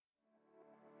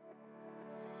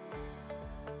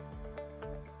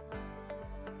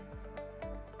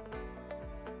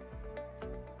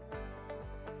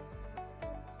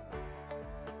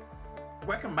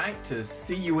welcome back to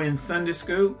See You in Sunday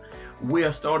School. We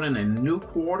are starting a new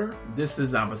quarter. This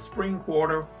is our spring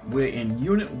quarter. We're in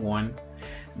Unit 1.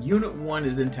 Unit 1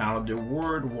 is entitled The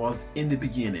Word Was in the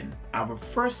Beginning. Our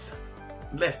first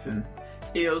lesson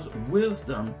is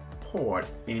Wisdom Poured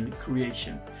in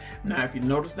Creation. Now, if you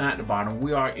notice down at the bottom,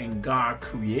 we are in God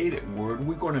created Word.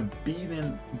 We're going to be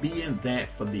in that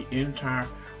for the entire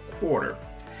quarter.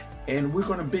 And we're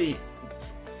going to be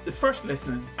the first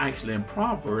lesson is actually in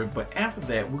Proverbs, but after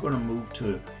that, we're going to move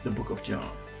to the book of John.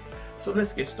 So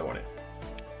let's get started.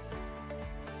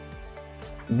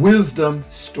 Wisdom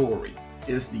story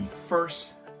is the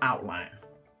first outline.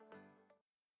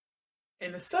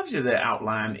 And the subject of that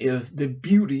outline is the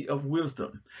beauty of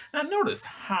wisdom. Now notice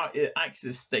how it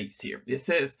actually states here. It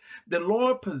says, the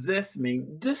Lord possessed me.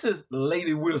 This is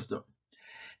Lady Wisdom.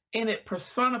 And it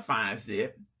personifies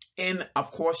it. And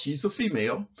of course, she's a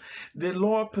female. The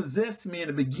Lord possessed me in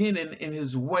the beginning in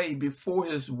his way before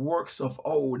his works of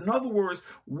old. In other words,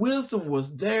 wisdom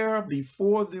was there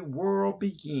before the world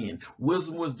began.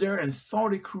 Wisdom was there and saw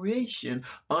the creation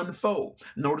unfold.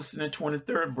 Notice in the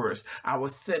 23rd verse, I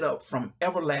was set up from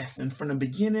everlasting, from the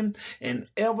beginning, and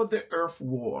ever the earth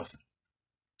was.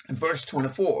 In verse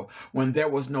 24, when there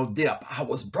was no depth, I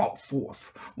was brought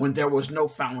forth. When there was no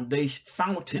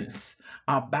fountains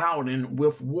abounding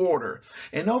with water.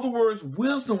 In other words,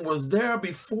 wisdom was there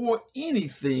before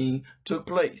anything took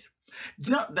place.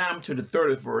 Jump down to the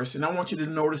 30th verse, and I want you to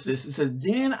notice this. It says,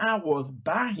 then I was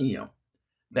by him,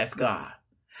 that's God,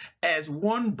 as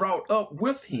one brought up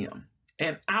with him.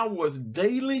 And I was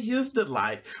daily his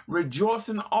delight,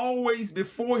 rejoicing always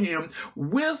before him.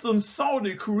 Wisdom saw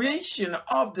the creation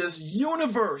of this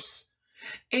universe,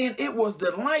 and it was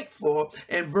delightful.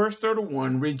 And verse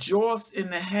 31, rejoice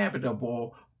in the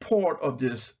habitable part of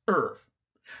this earth.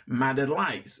 My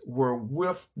delights were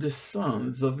with the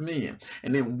sons of men.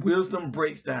 And then wisdom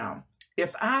breaks down.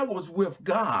 If I was with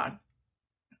God,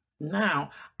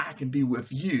 now I can be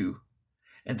with you.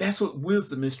 And that's what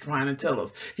wisdom is trying to tell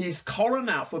us. He's calling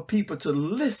out for people to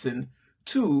listen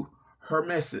to her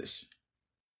message.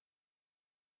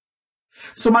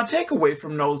 So my takeaway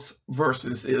from those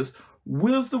verses is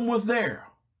wisdom was there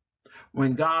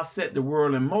when God set the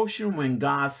world in motion, when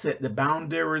God set the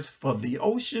boundaries for the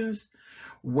oceans,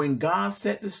 when God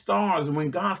set the stars, when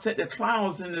God set the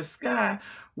clouds in the sky.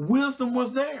 Wisdom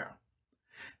was there.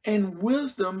 And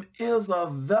wisdom is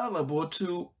available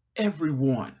to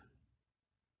everyone.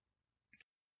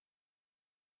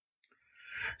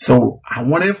 So I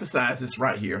want to emphasize this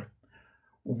right here.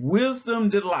 Wisdom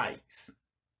delights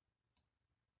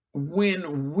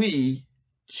when we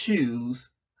choose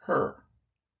her.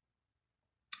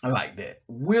 I like that.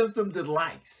 Wisdom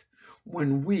delights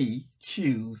when we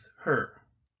choose her.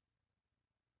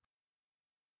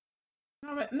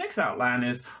 Now, the next outline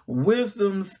is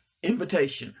wisdom's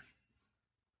invitation.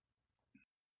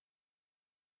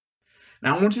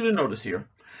 Now, I want you to notice here,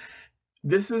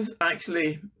 this is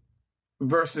actually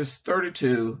verses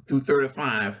 32 through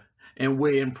 35, and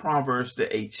we're in Proverbs, the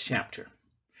 8th chapter.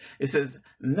 It says,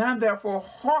 now therefore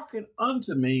hearken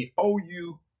unto me, O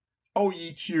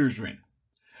ye children,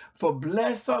 for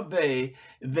blessed are they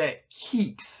that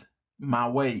keeps my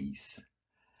ways.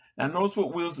 Now notice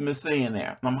what wisdom is saying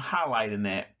there. I'm highlighting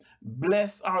that.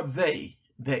 Blessed are they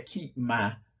that keep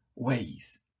my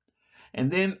ways. And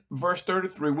then verse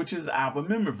 33, which is our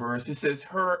memory verse, it says,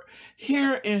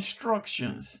 hear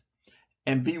instructions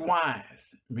and be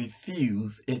wise,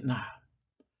 refuse it not.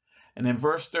 And in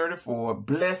verse 34,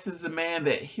 blessed is the man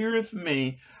that heareth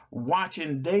me,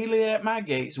 watching daily at my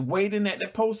gates, waiting at the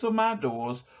posts of my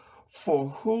doors. For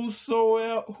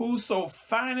whoso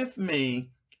findeth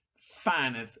me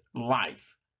findeth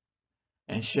life,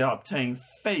 and shall obtain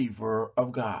favor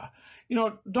of God. You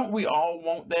know, don't we all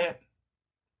want that?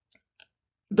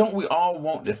 Don't we all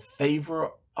want the favor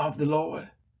of the Lord?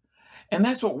 And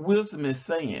that's what wisdom is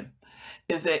saying,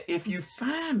 is that if you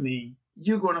find me,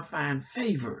 you're going to find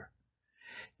favor.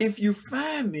 If you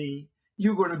find me,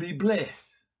 you're going to be blessed.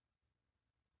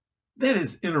 That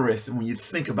is interesting when you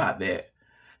think about that.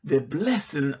 The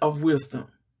blessing of wisdom.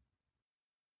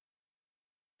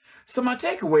 So my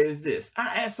takeaway is this.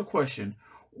 I asked a question.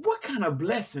 What kind of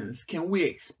blessings can we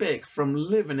expect from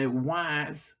living a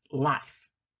wise life?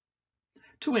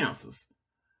 Two answers.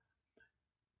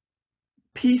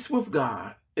 Peace with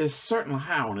God is certainly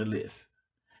high on the list.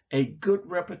 A good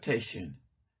reputation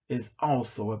is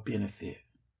also a benefit.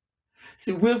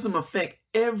 See, wisdom affects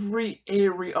every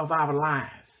area of our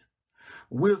lives.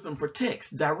 Wisdom protects,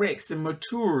 directs, and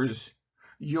matures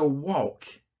your walk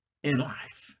in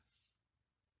life.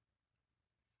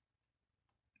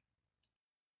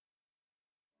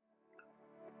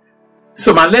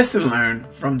 So my lesson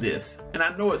learned from this, and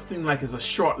I know it seemed like it's a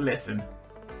short lesson,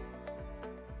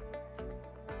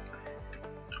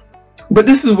 but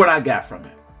this is what I got from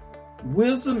it.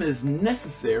 Wisdom is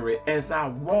necessary as I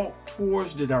walk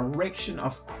towards the direction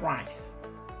of Christ.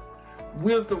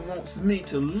 Wisdom wants me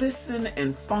to listen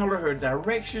and follow her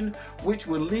direction, which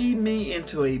will lead me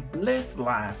into a blessed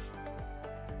life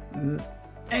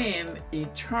and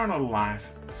eternal life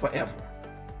forever.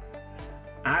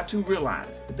 I too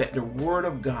realize that the Word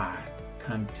of God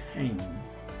contains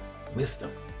wisdom.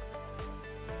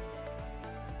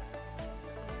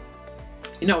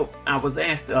 You know, I was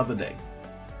asked the other day,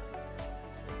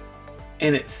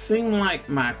 and it seemed like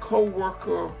my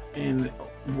co-worker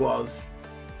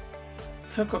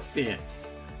took offense.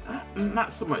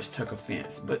 Not so much took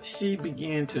offense, but she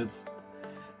began to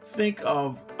think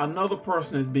of another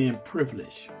person as being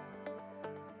privileged.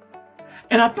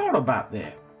 And I thought about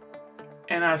that.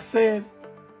 And I said,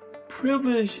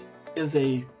 privilege is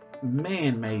a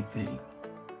man-made thing.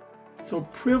 So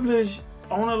privilege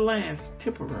only lasts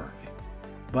temporarily.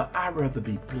 But I'd rather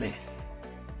be blessed,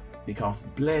 because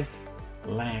blessed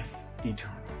lasts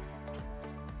eternal.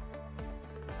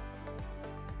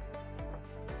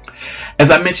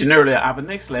 As I mentioned earlier, our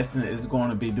next lesson is going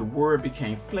to be the Word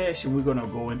became flesh, and we're going to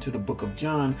go into the book of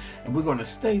John, and we're going to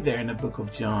stay there in the book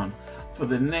of John for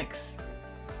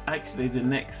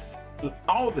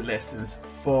all the lessons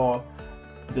for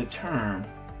the term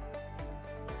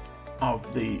of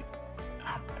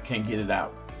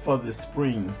for the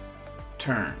spring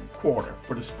term, for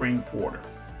the spring quarter.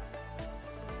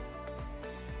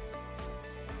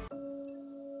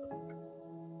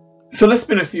 So let's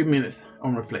spend a few minutes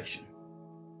on reflection.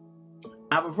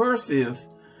 Our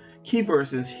key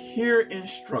verse is, hear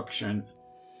instruction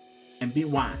and be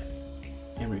wise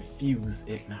and refuse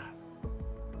it not.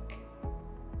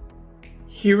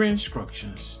 Hear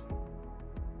instructions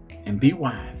and be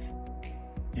wise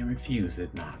and refuse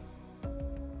it not.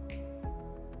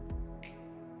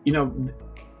 You know,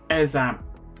 as I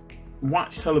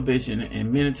watch television,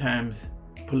 and many times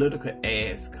political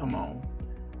ads come on,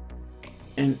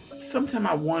 and sometimes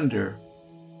I wonder,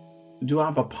 do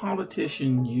our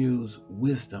politicians use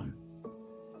wisdom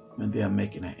when they're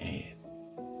making an ad?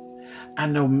 I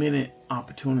know many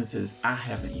opportunities I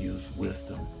haven't used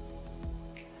wisdom.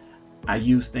 I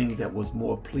used things that was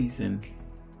more pleasing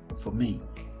for me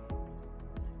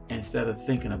instead of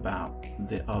thinking about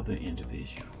the other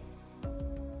individual.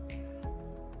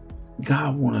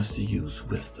 God wants us to use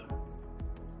wisdom.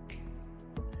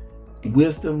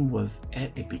 Wisdom was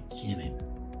at the beginning.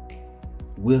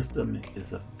 Wisdom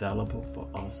is available for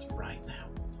us right now.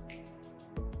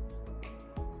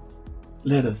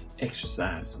 Let us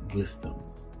exercise wisdom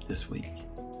this week.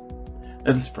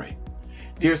 Let us pray.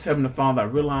 Dearest Heavenly Father, I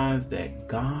realize that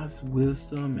God's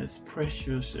wisdom is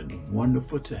precious and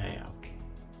wonderful to have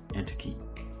and to keep.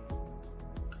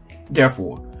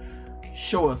 Therefore,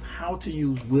 show us how to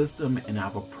use wisdom in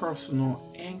our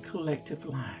personal and collective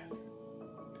lives.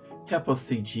 Help us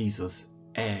see Jesus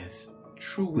as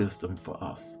true wisdom for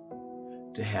us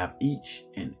to have each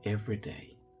and every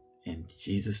day. In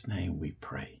Jesus' name we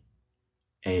pray.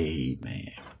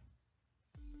 Amen.